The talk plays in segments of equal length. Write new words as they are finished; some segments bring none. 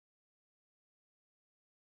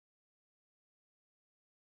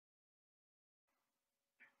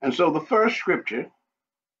And so the first scripture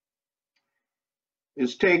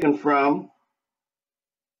is taken from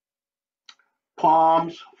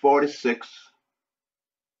Psalms 46,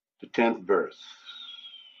 the 10th verse.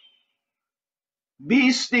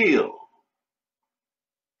 Be still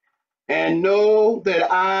and know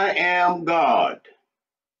that I am God.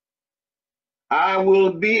 I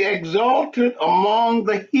will be exalted among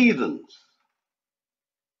the heathens.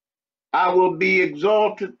 I will be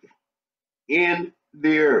exalted in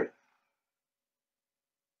the earth.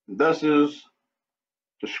 Thus is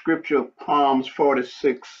the scripture of Psalms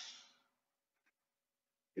 46,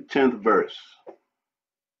 the 10th verse.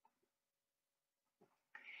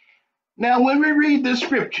 Now, when we read this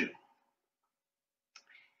scripture,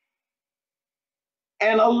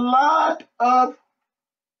 and a lot of,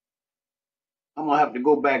 I'm going to have to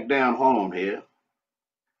go back down home here,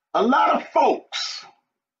 a lot of folks,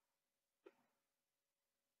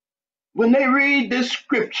 when they read this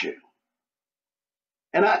scripture,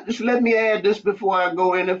 and just let me add this before I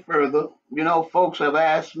go any further. You know, folks have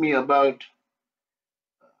asked me about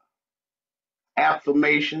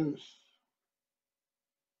affirmations,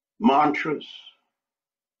 mantras,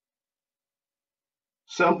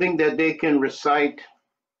 something that they can recite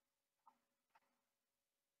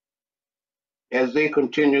as they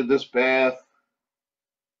continue this path,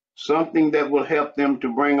 something that will help them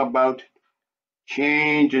to bring about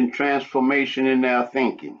change and transformation in their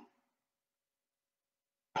thinking.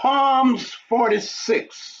 Psalms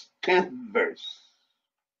 46, 10th verse.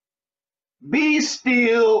 Be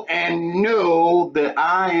still and know that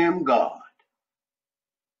I am God.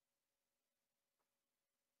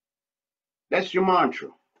 That's your mantra.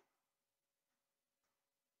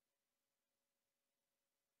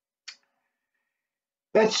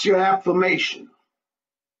 That's your affirmation.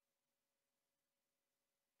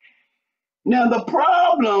 Now, the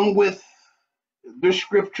problem with the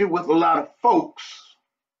scripture with a lot of folks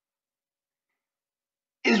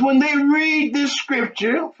is when they read this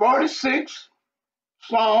scripture, 46,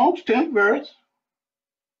 Psalms, 10th verse,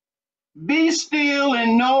 be still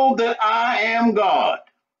and know that I am God.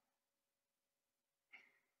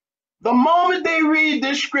 The moment they read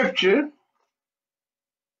this scripture,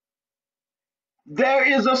 there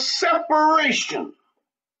is a separation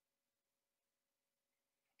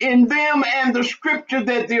in them and the scripture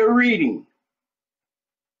that they're reading.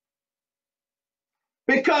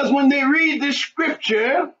 Because when they read this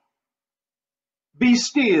scripture, be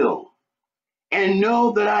still and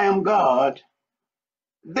know that I am God,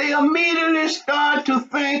 they immediately start to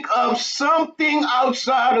think of something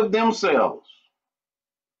outside of themselves.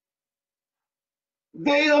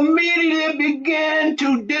 They immediately begin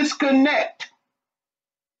to disconnect.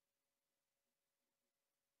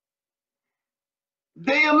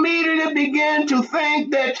 They immediately begin to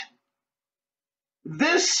think that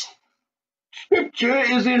this scripture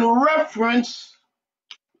is in reference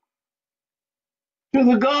to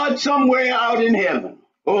the God somewhere out in heaven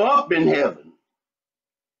or up in heaven,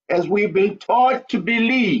 as we've been taught to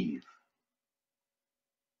believe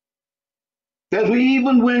that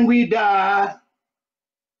even when we die,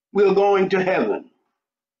 we're going to heaven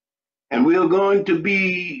and we're going to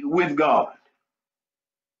be with God.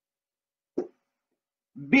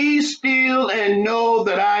 Be still and know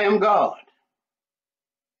that I am God.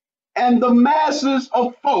 And the masses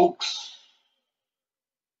of folks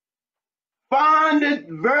find it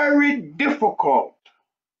very difficult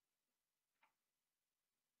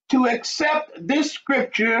to accept this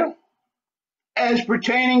scripture as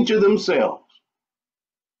pertaining to themselves.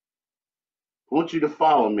 I want you to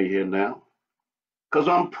follow me here now, because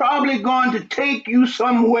I'm probably going to take you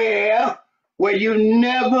somewhere where you've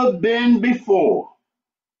never been before.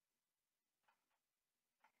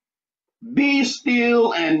 Be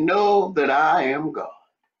still and know that I am God.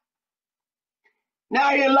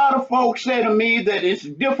 Now, a lot of folks say to me that it's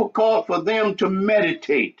difficult for them to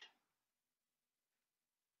meditate.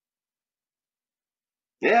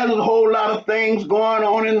 There's a whole lot of things going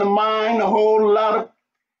on in the mind, a whole lot of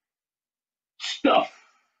stuff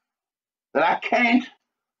that I can't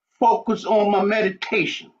focus on my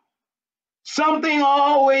meditation. Something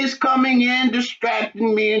always coming in,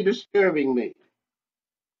 distracting me and disturbing me.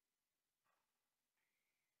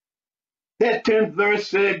 That 10th verse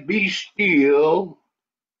said, be still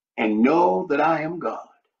and know that I am God.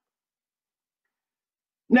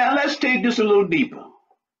 Now let's take this a little deeper.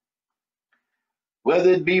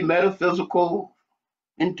 Whether it be metaphysical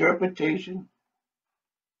interpretation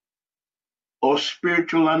or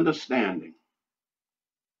spiritual understanding.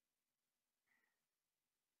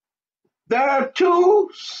 There are two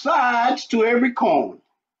sides to every coin.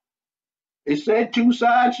 They said two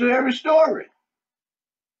sides to every story.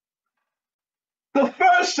 The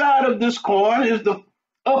first side of this coin is the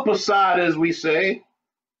upper side, as we say.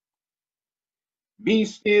 Be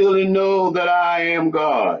still and know that I am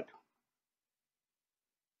God.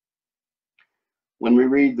 When we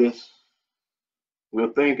read this,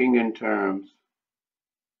 we're thinking in terms,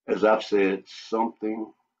 as I've said,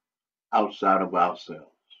 something outside of ourselves.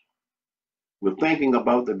 We're thinking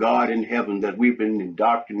about the God in heaven that we've been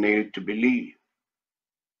indoctrinated to believe.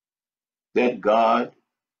 That God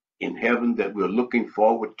in heaven that we're looking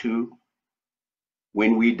forward to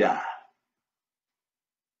when we die.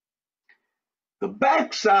 The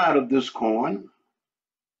backside of this coin,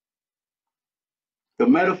 the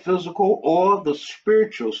metaphysical or the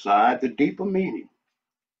spiritual side, the deeper meaning.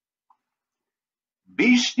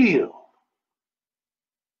 Be still.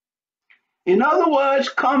 In other words,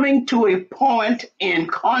 coming to a point in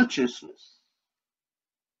consciousness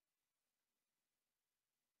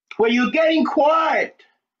where you're getting quiet.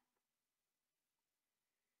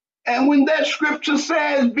 And when that scripture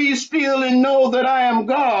says, be still and know that I am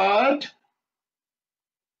God,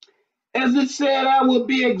 as it said, I will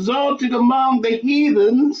be exalted among the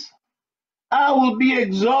heathens, I will be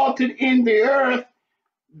exalted in the earth.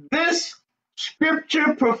 This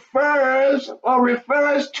scripture prefers or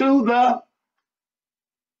refers to the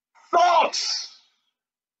thoughts,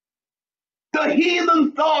 the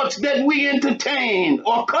heathen thoughts that we entertain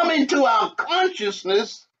or come into our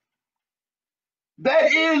consciousness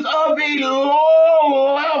that is of a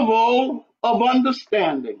low level of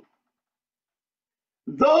understanding.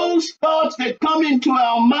 Those thoughts that come into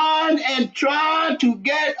our mind and try to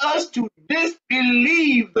get us to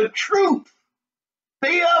disbelieve the truth.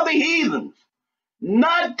 They are the heathens.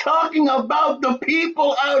 Not talking about the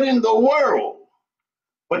people out in the world,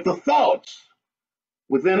 but the thoughts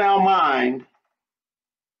within our mind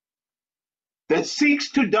that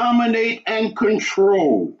seeks to dominate and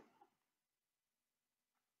control.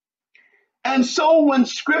 And so when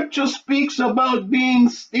scripture speaks about being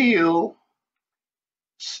still,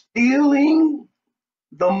 stealing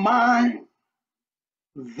the mind,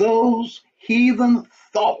 those heathen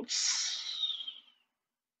thoughts,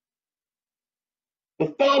 the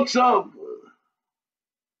thoughts of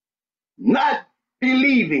not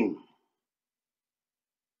believing.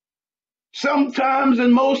 Sometimes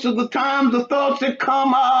and most of the time, the thoughts that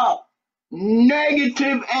come are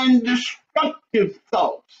negative and destructive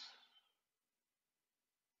thoughts.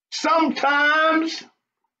 Sometimes,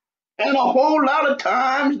 and a whole lot of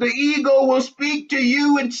times, the ego will speak to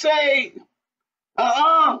you and say,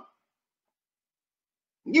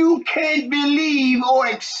 you can't believe or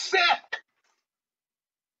accept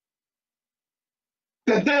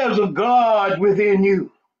that there's a God within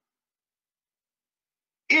you.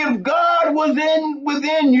 If God was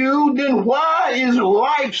within you, then why is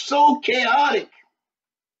life so chaotic?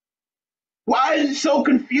 Why is it so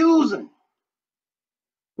confusing?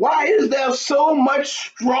 Why is there so much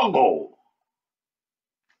struggle?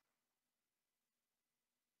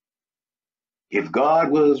 If God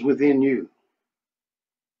was within you,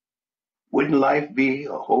 wouldn't life be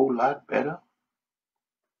a whole lot better?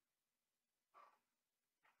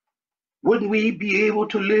 Wouldn't we be able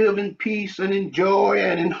to live in peace and in joy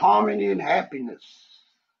and in harmony and happiness?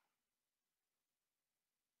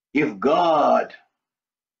 If God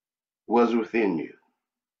was within you.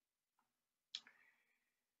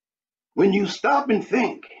 When you stop and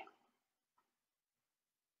think,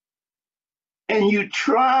 and you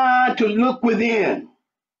try to look within,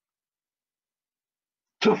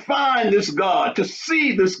 to find this God, to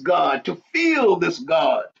see this God, to feel this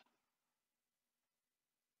God,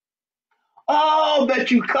 all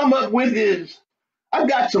that you come up with is, I've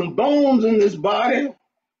got some bones in this body.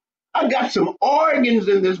 I've got some organs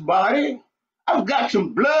in this body. I've got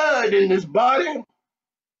some blood in this body.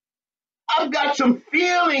 I've got some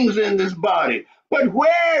feelings in this body. But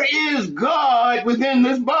where is God within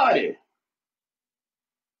this body?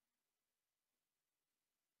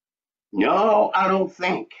 No, I don't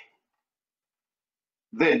think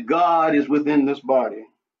that God is within this body,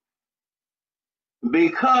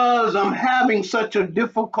 because I'm having such a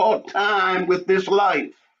difficult time with this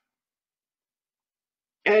life.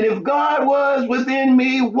 And if God was within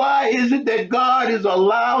me, why is it that God is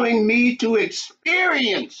allowing me to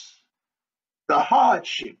experience the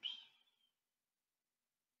hardships,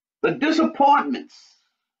 the disappointments,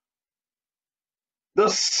 the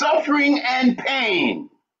suffering and pain?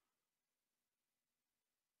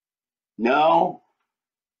 No,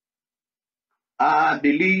 I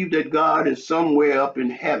believe that God is somewhere up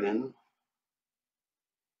in heaven,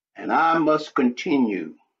 and I must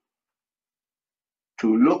continue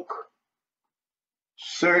to look,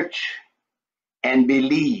 search, and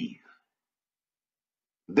believe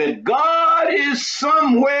that God is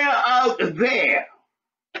somewhere out there.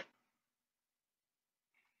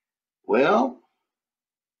 Well,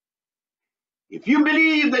 if you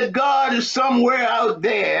believe that God is somewhere out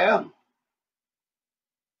there,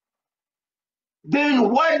 then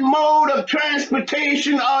what mode of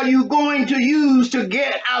transportation are you going to use to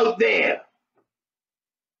get out there?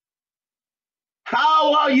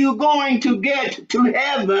 How are you going to get to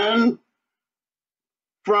heaven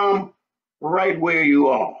from right where you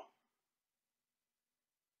are?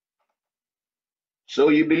 So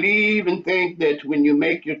you believe and think that when you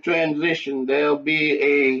make your transition, there'll be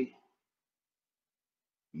a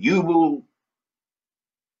U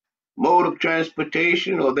mode of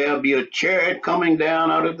transportation, or there'll be a chariot coming down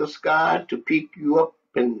out of the sky to pick you up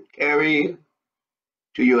and carry you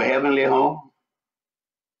to your heavenly home?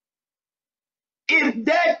 If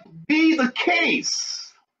that be the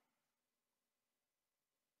case,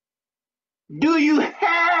 do you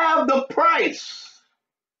have the price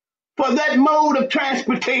for that mode of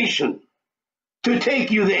transportation to take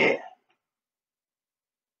you there?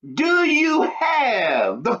 Do you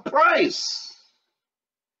have the price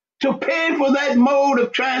to pay for that mode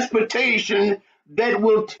of transportation that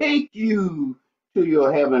will take you to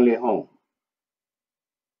your heavenly home?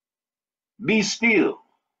 Be still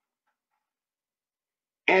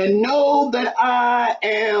and know that I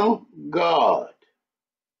am God.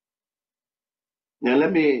 Now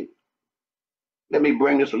let me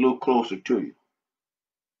bring this a little closer to you.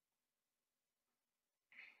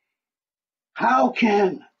 How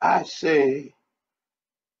can I say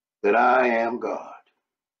that I am God?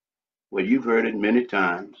 Well, you've heard it many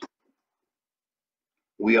times.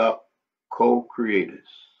 We are co-creators.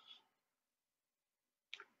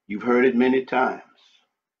 You've heard it many times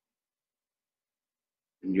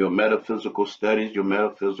in your metaphysical studies, your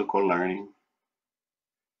metaphysical learning,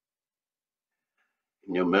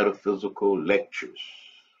 in your metaphysical lectures.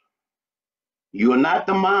 You are not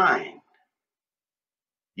the mind.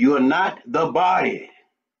 You are not the body.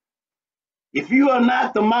 If you are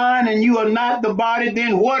not the mind and you are not the body,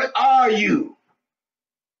 then what are you?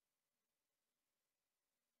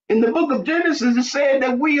 In the book of Genesis, it said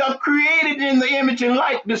that we are created in the image and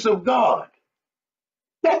likeness of God.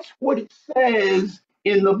 That's what it says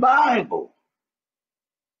in the Bible.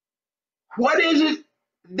 What is it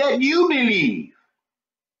that you believe?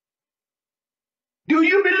 Do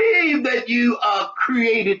you believe that you are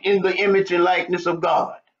created in the image and likeness of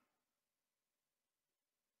God?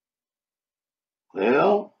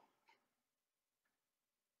 Well,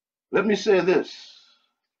 let me say this.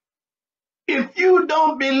 If you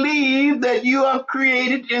don't believe that you are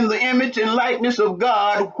created in the image and likeness of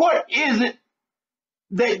God, what is it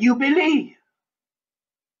that you believe?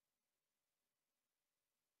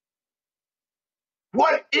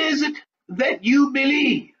 What is it that you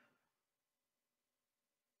believe?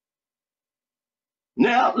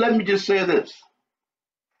 Now, let me just say this.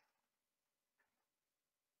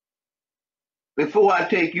 Before I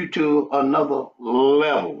take you to another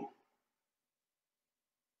level,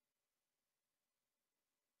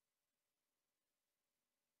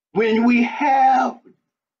 when we have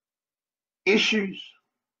issues,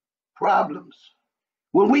 problems,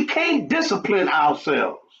 when we can't discipline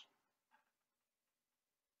ourselves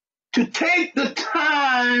to take the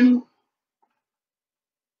time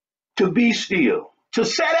to be still, to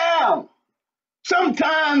sit down.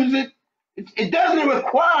 Sometimes it doesn't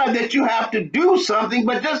require that you have to do something,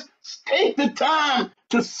 but just take the time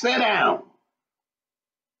to sit down.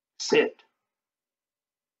 Sit.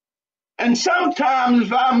 And sometimes,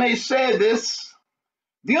 if I may say this,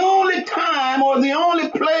 the only time or the only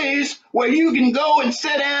place where you can go and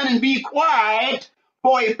sit down and be quiet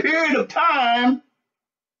for a period of time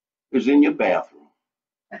is in your bathroom.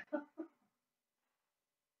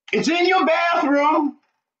 It's in your bathroom.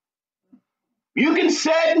 You can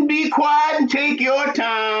sit and be quiet and take your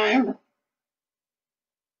time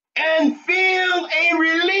and feel a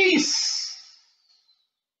release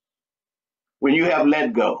when you have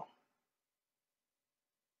let go.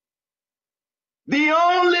 The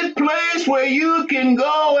only place where you can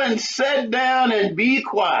go and sit down and be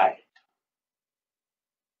quiet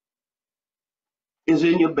is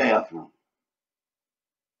in your bathroom.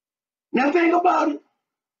 Now think about it.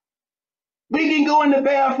 We can go in the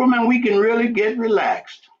bathroom and we can really get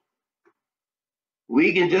relaxed.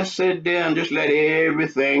 We can just sit there and just let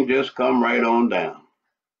everything just come right on down.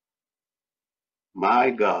 My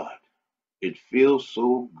God, it feels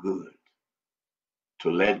so good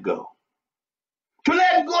to let go. To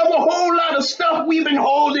let go of a whole lot of stuff we've been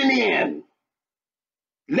holding in.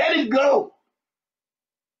 Let it go.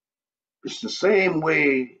 It's the same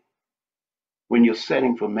way when you're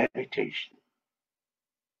setting for meditation.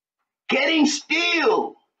 Getting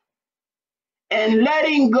still and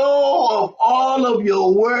letting go of all of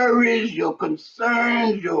your worries, your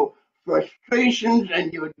concerns, your frustrations,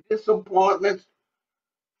 and your disappointments.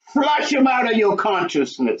 Flush them out of your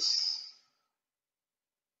consciousness.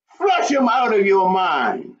 Flush them out of your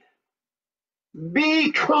mind.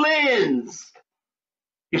 Be cleansed.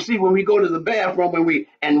 You see, when we go to the bathroom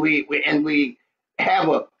and we have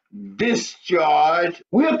a discharge,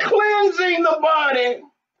 we're cleansing the body.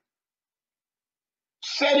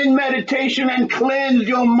 Set in meditation and cleanse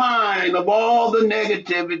your mind of all the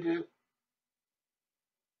negativity,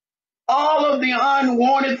 all of the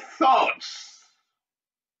unwanted thoughts,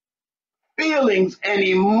 feelings, and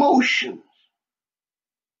emotions.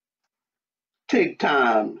 Take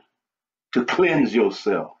time to cleanse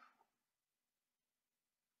yourself.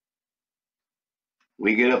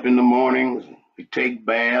 We get up in the mornings, we take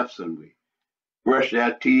baths, and we brush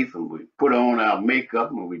our teeth, and we put on our makeup,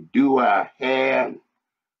 and we do our hair, and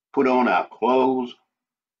put on our clothes.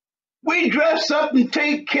 We dress up and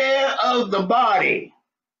take care of the body.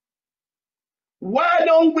 Why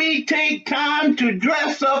don't we take time to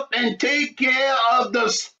dress up and take care of the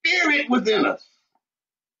spirit within us?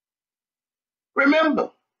 Remember,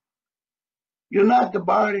 you're not the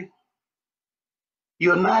body.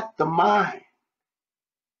 You're not the mind.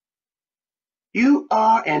 You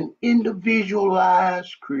are an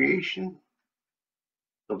individualized creation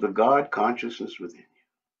of the God consciousness within you.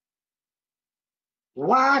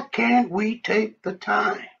 Why can't we take the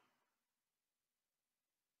time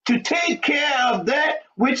to take care of that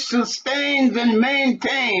which sustains and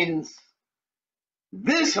maintains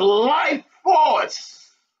this life force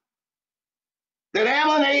that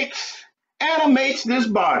animates this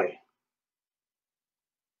body?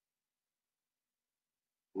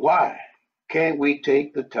 Why can't we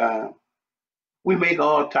take the time? We make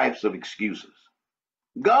all types of excuses.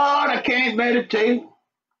 God, I can't meditate.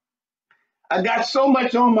 I got so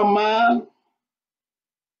much on my mind.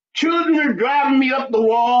 Children are driving me up the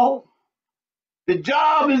wall. The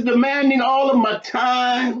job is demanding all of my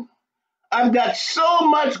time. I've got so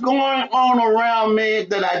much going on around me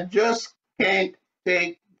that I just can't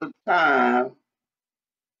take the time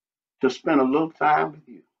to spend a little time with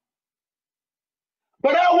you.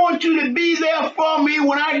 But I want you to be there for me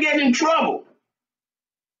when I get in trouble.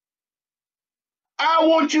 I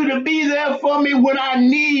want you to be there for me when I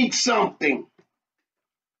need something.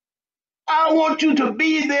 I want you to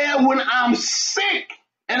be there when I'm sick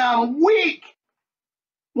and I'm weak,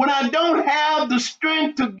 when I don't have the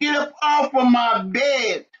strength to get up off of my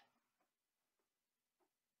bed,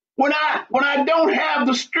 when I don't have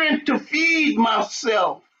the strength to feed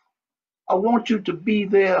myself. I want you to be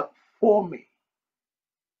there for me.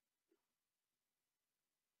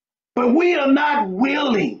 But we are not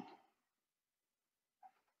willing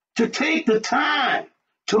to take the time,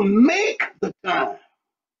 to make the time,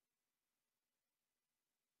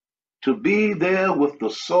 to be there with the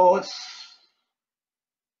source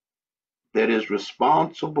that is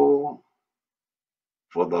responsible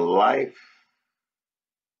for the life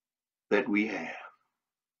that we have.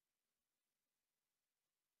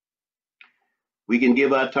 We can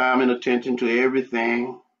give our time and attention to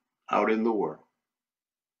everything out in the world.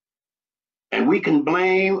 And we can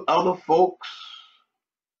blame other folks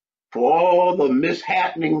for all the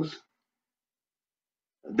mishappenings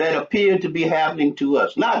that appear to be happening to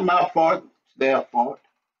us. Not my fault, it's their fault.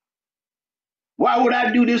 Why would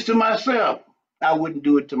I do this to myself? I wouldn't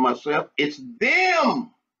do it to myself. It's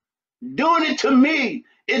them doing it to me.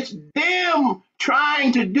 It's them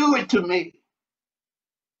trying to do it to me.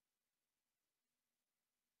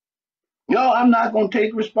 No, I'm not going to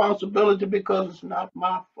take responsibility because it's not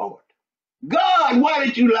my fault. God, why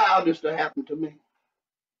did you allow this to happen to me?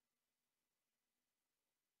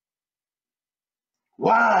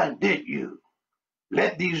 Why did you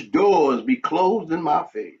let these doors be closed in my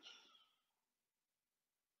face?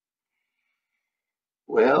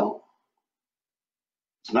 Well,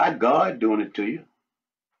 it's not God doing it to you.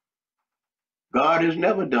 God has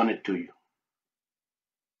never done it to you.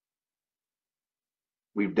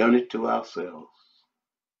 We've done it to ourselves.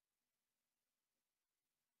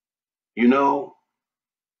 You know,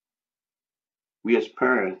 we as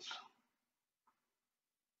parents,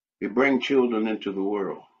 we bring children into the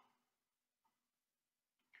world.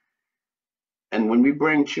 And when we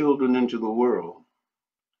bring children into the world,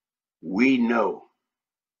 we know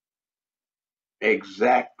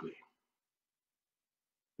exactly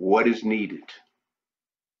what is needed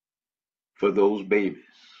for those babies.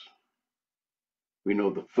 We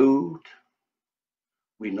know the food.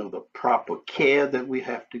 We know the proper care that we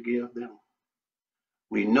have to give them.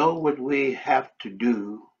 We know what we have to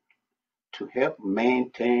do to help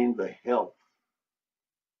maintain the health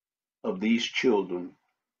of these children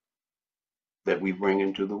that we bring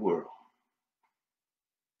into the world.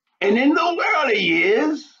 And in those early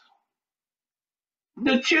years,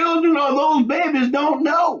 the children or those babies don't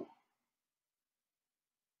know,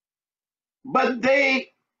 but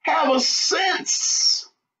they have a sense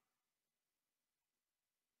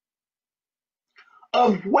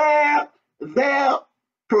of where their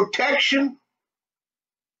protection,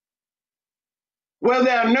 where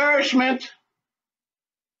their nourishment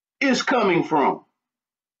is coming from.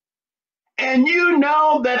 And you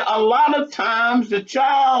know that a lot of times the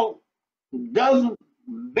child doesn't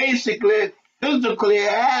basically physically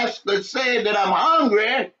ask to say that I'm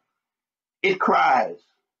hungry, it cries.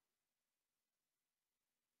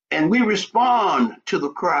 And we respond to the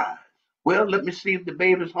cry. Well, let me see if the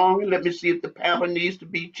baby's hungry. Let me see if the pamper needs to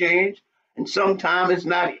be changed. And sometimes it's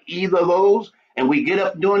not either of those. And we get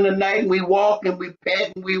up during the night and we walk and we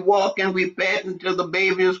pet and we walk and we pet until the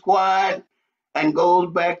baby is quiet and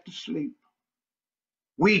goes back to sleep.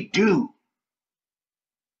 We do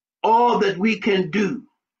all that we can do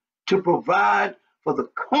to provide for the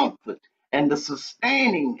comfort and the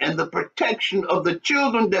sustaining and the protection of the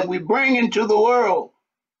children that we bring into the world.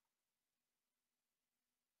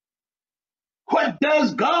 What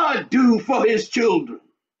does God do for his children?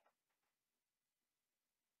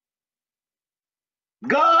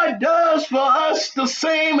 God does for us the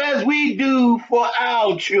same as we do for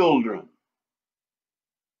our children.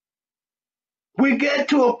 We get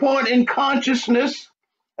to a point in consciousness,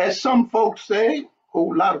 as some folks say, a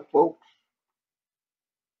whole lot of folks.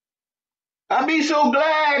 I'd be so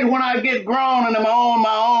glad when I get grown and I'm on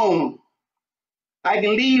my own. I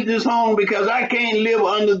can leave this home because I can't live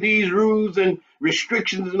under these rules and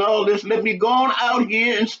restrictions and all this. Let me go on out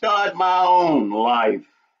here and start my own life.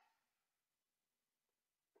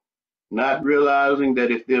 Not realizing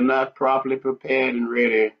that if they're not properly prepared and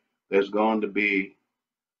ready, there's going to be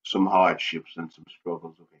some hardships and some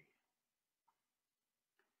struggles ahead.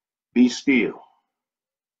 Be still.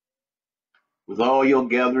 With all your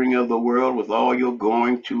gathering of the world, with all your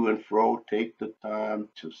going to and fro, take the time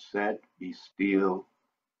to sit, be still,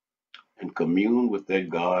 and commune with that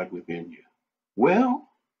God within you. Well,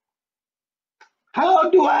 how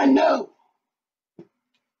do I know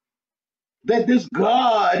that this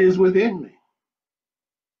God is within me?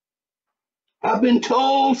 I've been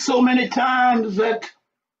told so many times that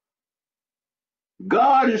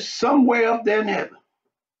God is somewhere up there in heaven.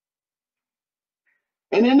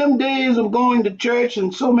 And in them days of going to church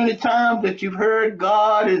and so many times that you've heard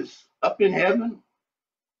God is up in heaven,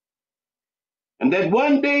 and that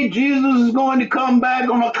one day Jesus is going to come back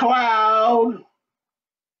on a cloud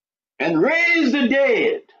and raise the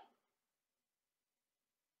dead.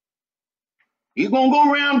 He's going to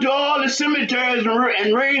go around to all the cemeteries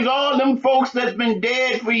and raise all them folks that's been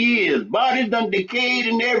dead for years. Bodies done decayed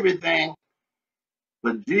and everything.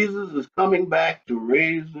 But Jesus is coming back to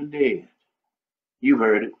raise the dead. You've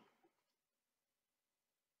heard it.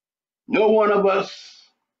 No one of us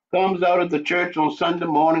comes out of the church on Sunday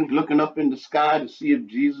mornings looking up in the sky to see if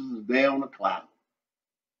Jesus is there on a cloud.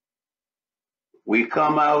 We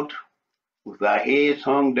come out with our heads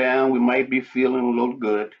hung down. We might be feeling a little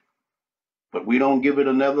good, but we don't give it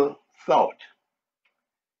another thought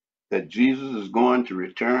that Jesus is going to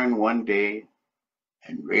return one day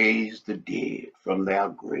and raise the dead from their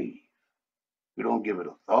grave. We don't give it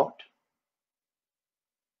a thought.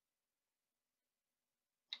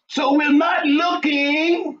 So we're not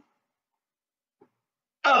looking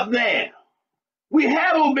up there. We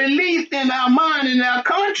have a belief in our mind and our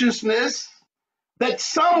consciousness that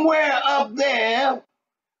somewhere up there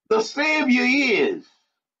the Savior is.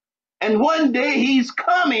 And one day he's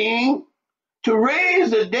coming to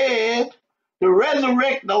raise the dead, to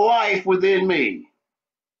resurrect the life within me.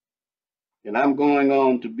 And I'm going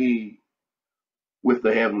on to be with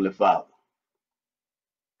the Heavenly Father.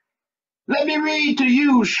 Let me read to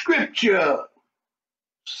you scripture,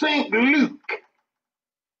 St. Luke,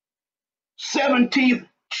 17th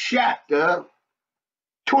chapter,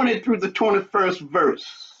 20 through the 21st verse.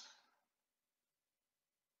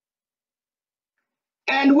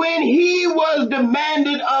 And when he was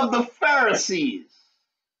demanded of the Pharisees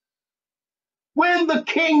when the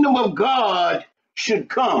kingdom of God should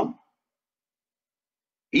come,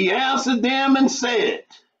 he answered them and said,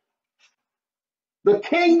 the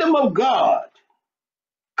kingdom of God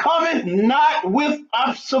cometh not with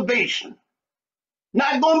observation.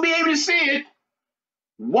 Not going to be able to see it,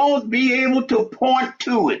 won't be able to point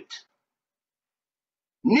to it.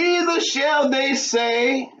 Neither shall they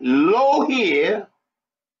say, lo here,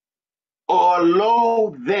 or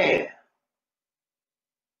lo there.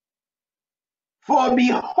 For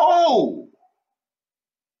behold,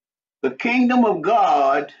 the kingdom of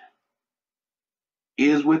God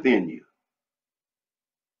is within you.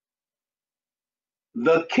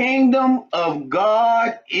 The kingdom of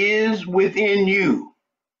God is within you.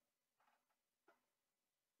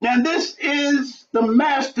 Now, this is the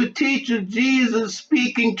master teacher Jesus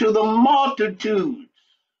speaking to the multitudes,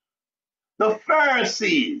 the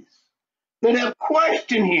Pharisees that have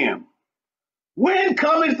questioned him. When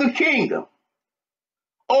cometh the kingdom?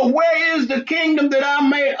 Or where is the kingdom that I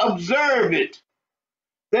may observe it,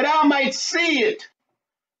 that I might see it,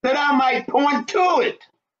 that I might point to it?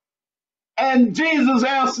 And Jesus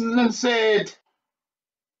answered and said,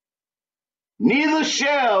 neither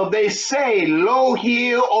shall they say, lo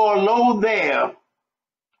here or lo there,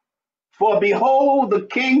 for behold, the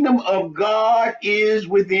kingdom of God is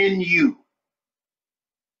within you.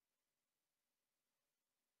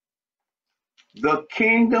 The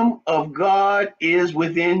kingdom of God is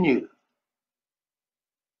within you.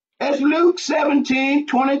 That's Luke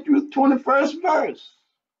 17:20 through 21st verse.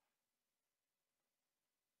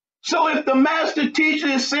 So if the master teacher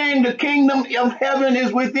is saying the kingdom of heaven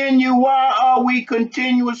is within you, why are we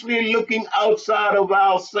continuously looking outside of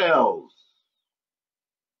ourselves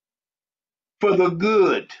for the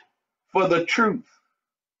good, for the truth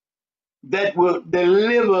that will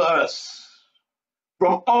deliver us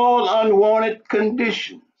from all unwanted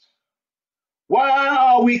conditions? Why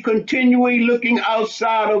are we continually looking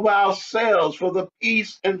outside of ourselves for the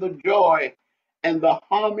peace and the joy and the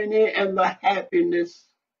harmony and the happiness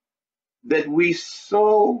that we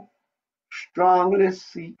so strongly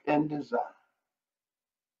seek and desire?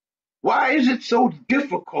 Why is it so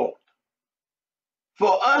difficult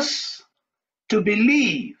for us to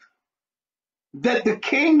believe that the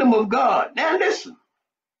kingdom of God, now listen,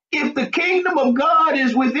 if the kingdom of God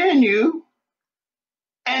is within you,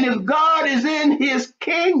 and if God is in his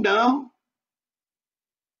kingdom,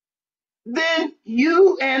 then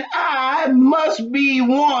you and I must be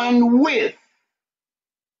one with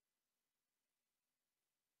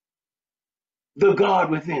the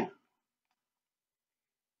God within.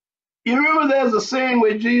 You remember there's a saying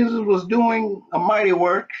where Jesus was doing a mighty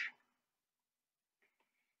work,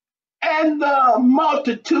 and the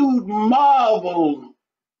multitude marveled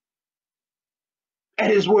at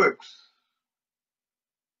his works,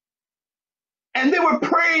 and they were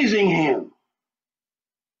praising him.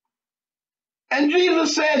 And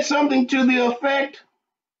Jesus said something to the effect,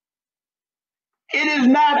 it is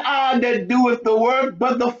not I that doeth the work,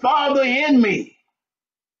 but the Father in me.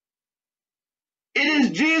 It is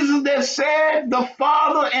Jesus that said, the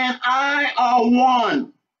Father and I are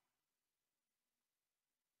one.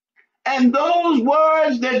 And those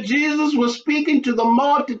words that Jesus was speaking to the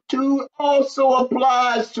multitude also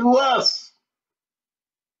applies to us.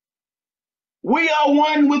 We are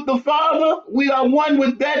one with the Father. We are one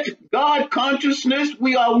with that God consciousness.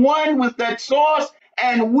 We are one with that source,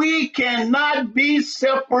 and we cannot be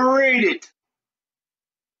separated.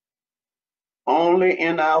 Only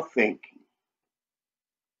in our thinking.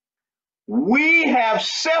 We have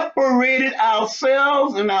separated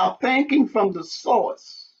ourselves and our thinking from the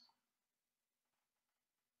source.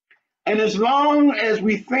 And as long as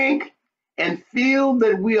we think and feel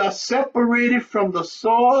that we are separated from the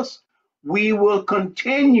source, we will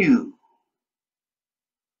continue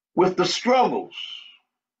with the struggles,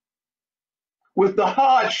 with the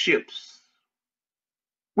hardships,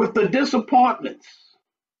 with the disappointments.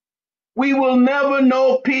 We will never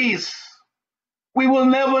know peace. We will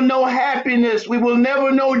never know happiness. We will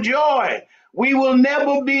never know joy. We will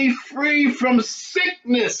never be free from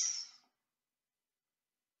sickness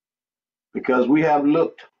because we have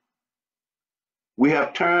looked, we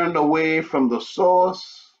have turned away from the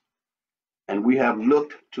source, and we have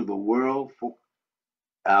looked to the world for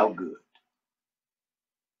our good.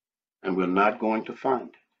 And we're not going to find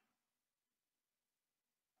it.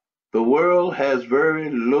 The world has very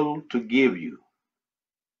little to give you.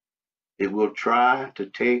 It will try to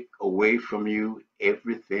take away from you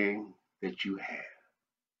everything that you have,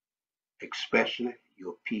 especially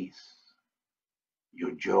your peace,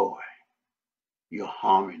 your joy, your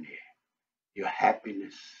harmony, your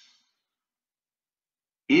happiness.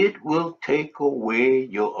 It will take away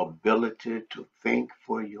your ability to think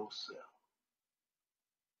for yourself.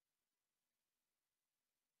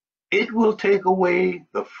 It will take away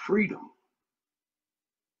the freedom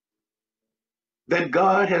that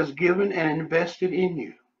God has given and invested in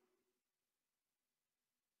you.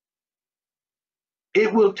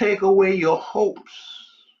 It will take away your hopes.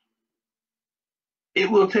 It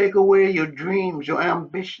will take away your dreams, your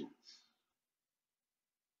ambitions.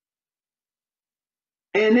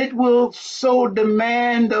 And it will so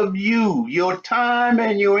demand of you your time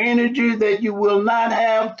and your energy that you will not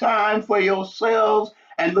have time for yourselves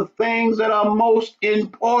and the things that are most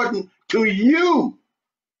important to you,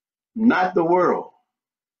 not the world.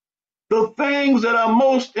 The things that are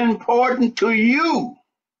most important to you,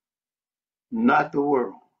 not the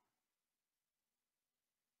world.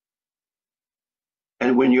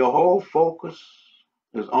 And when your whole focus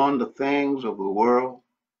is on the things of the world,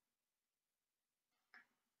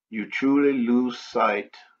 you truly lose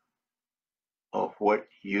sight of what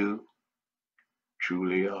you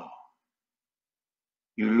truly are.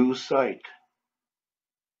 You lose sight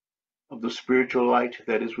of the spiritual light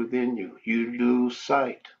that is within you. You lose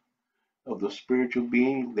sight of the spiritual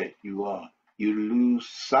being that you are. You lose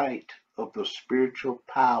sight of the spiritual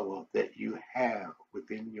power that you have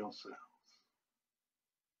within yourself.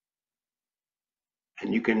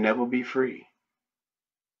 And you can never be free.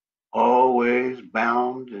 Always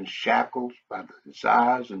bound and shackled by the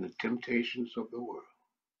desires and the temptations of the world.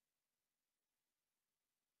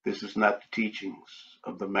 This is not the teachings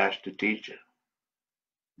of the master teacher,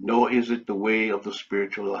 nor is it the way of the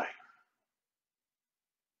spiritual life.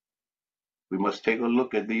 We must take a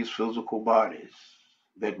look at these physical bodies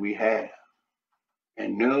that we have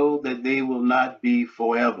and know that they will not be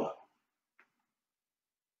forever.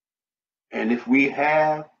 And if we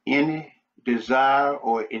have any desire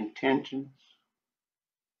or intentions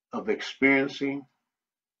of experiencing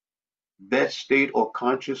that state or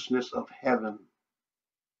consciousness of heaven,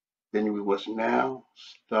 then we must now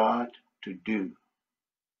start to do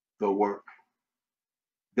the work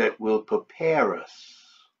that will prepare us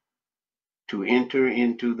to enter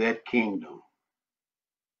into that kingdom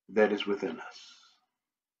that is within us.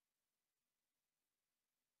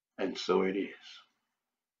 And so it is.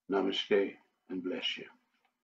 Namaste and bless you.